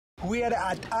We are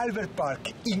at Albert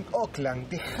Park in Auckland,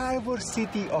 the harbour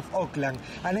city of Auckland,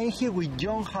 and I'm here with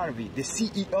John Harvey, the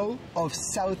CEO of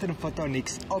Southern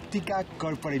Photonics, Optica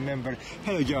corporate member.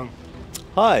 Hello, John.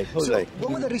 Hi, Jose. So,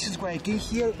 one of the reasons why I came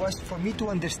here was for me to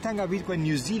understand a bit what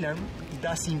New Zealand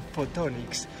does in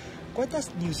photonics. What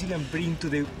does New Zealand bring to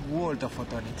the world of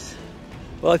photonics?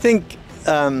 Well, I think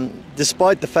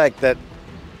despite the fact that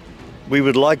we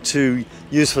would like to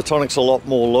use photonics a lot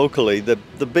more locally,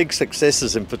 the big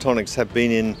successes in photonics have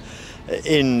been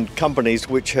in companies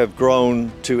which have grown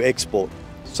to export.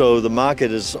 So the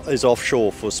market is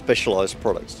offshore for specialized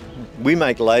products. We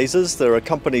make lasers. There are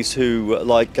companies who,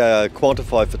 like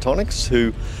Quantify Photonics,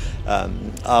 who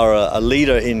are a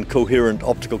leader in coherent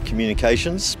optical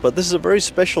communications, but this is a very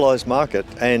specialized market,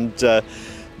 and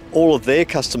all of their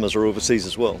customers are overseas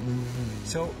as well.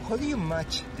 So how do you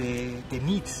match the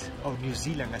needs of New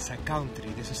Zealand as a country,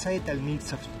 the societal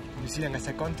needs of New Zealand as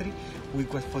a country,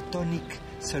 with what photonic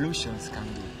solutions can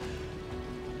do?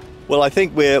 Well, I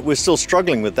think we're still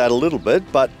struggling with that a little bit,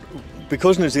 but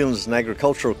because New Zealand is an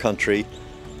agricultural country,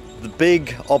 the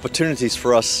big opportunities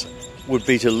for us would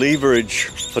be to leverage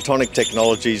photonic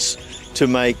technologies to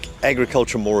make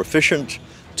agriculture more efficient,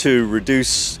 to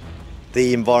reduce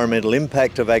the environmental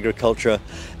impact of agriculture,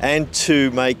 and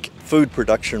to make food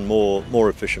production more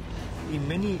efficient. In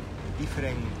many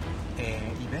different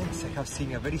events, I have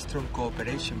seen a very strong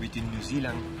cooperation between New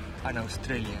Zealand and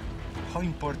Australia. How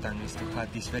important is to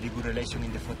have this very good relation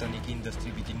in the photonic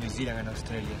industry between New Zealand and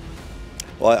Australia?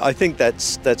 Well, I think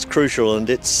that's crucial, and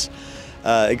it's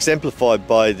exemplified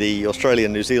by the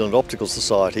Australia-New Zealand Optical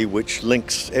Society, which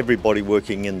links everybody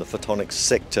working in the photonics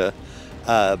sector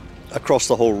across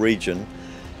the whole region.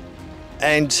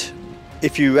 And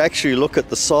if you actually look at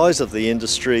the size of the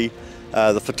industry,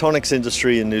 the photonics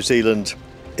industry in New Zealand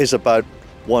is about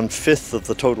 1/5 of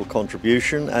the total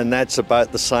contribution, and that's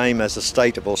about the same as the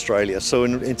state of Australia. So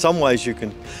in some ways you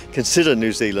can consider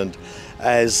New Zealand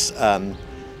as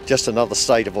just another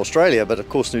state of Australia, but of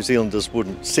course New Zealanders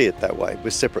wouldn't see it that way. We're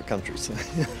separate countries.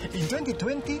 In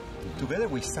 2020, together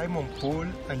with Simon Poole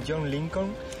and John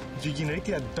Lincoln, you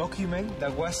generated a document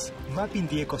that was mapping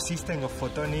the ecosystem of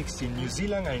photonics in New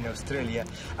Zealand and in Australia.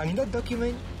 And in that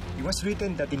document, it was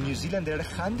written that in New Zealand there are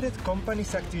 100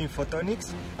 companies active in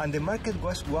photonics, and the market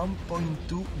was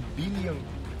 $1.2 billion,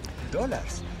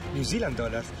 New Zealand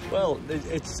dollars. Well,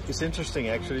 it's interesting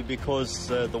actually, because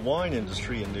the wine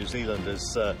industry in New Zealand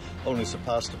has only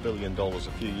surpassed $1 billion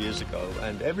a few years ago,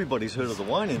 and everybody's heard of the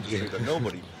wine industry, but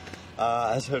nobody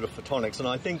has heard of photonics. And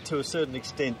I think to a certain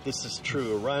extent this is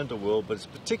true around the world, but it's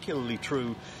particularly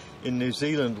true in New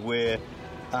Zealand, where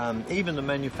even the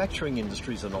manufacturing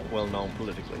industries are not well known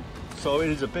politically. So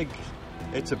it's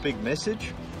a big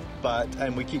message,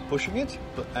 and we keep pushing it.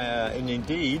 And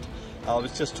indeed, I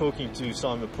was just talking to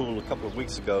Simon Poole a couple of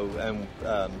weeks ago, and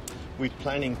we're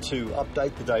planning to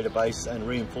update the database and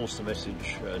reinforce the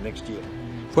message next year.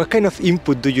 What kind of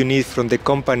input do you need from the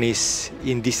companies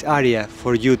in this area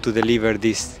for you to deliver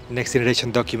this next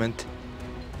generation document?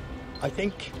 I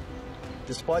think,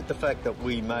 despite the fact that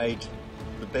we made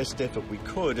the best effort we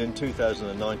could in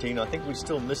 2019, I think we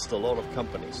still missed a lot of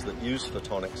companies that use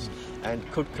photonics and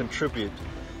could contribute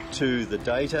to the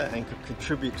data and could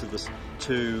contribute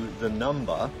to the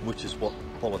number, which is what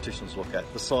politicians look at,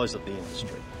 the size of the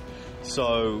industry.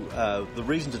 So the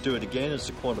reason to do it again is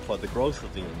to quantify the growth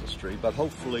of the industry, but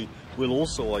hopefully we'll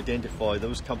also identify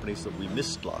those companies that we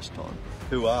missed last time,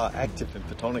 who are active in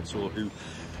photonics, or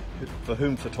for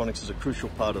whom photonics is a crucial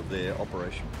part of their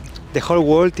operation. The whole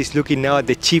world is looking now at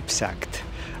the CHIPS Act,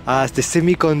 as the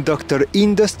semiconductor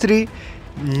industry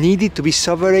needed to be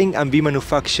sovereign and be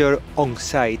manufactured on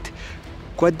site.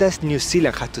 What does New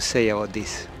Zealand have to say about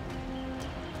this?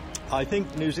 I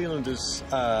think New Zealand is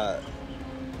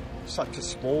such a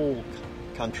small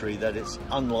country that it's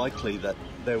unlikely that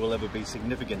there will ever be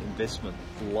significant investment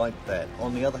like that.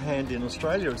 On the other hand, in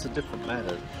Australia it's a different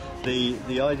matter.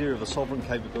 The idea of a sovereign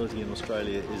capability in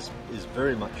Australia is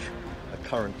very much a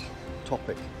current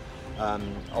topic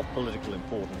of political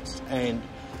importance, and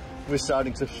we're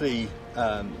starting to see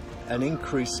an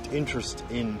increased interest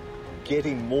in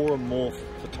getting more and more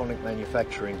photonic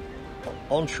manufacturing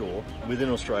onshore within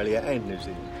Australia and New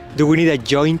Zealand. Do we need a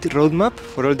joint roadmap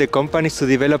for all the companies to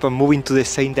develop and move into the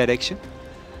same direction?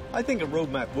 I think a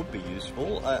roadmap would be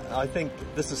useful. I think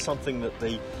this is something that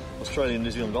the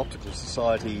Australian-New Zealand Optical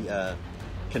Society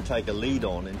can take a lead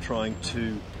on in trying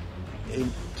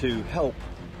to help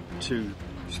to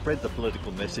spread the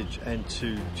political message and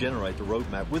to generate the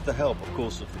roadmap, with the help, of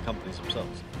course, of the companies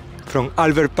themselves. From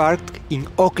Albert Park in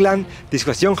Auckland, this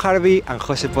was John Harvey and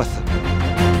Jose Pozo.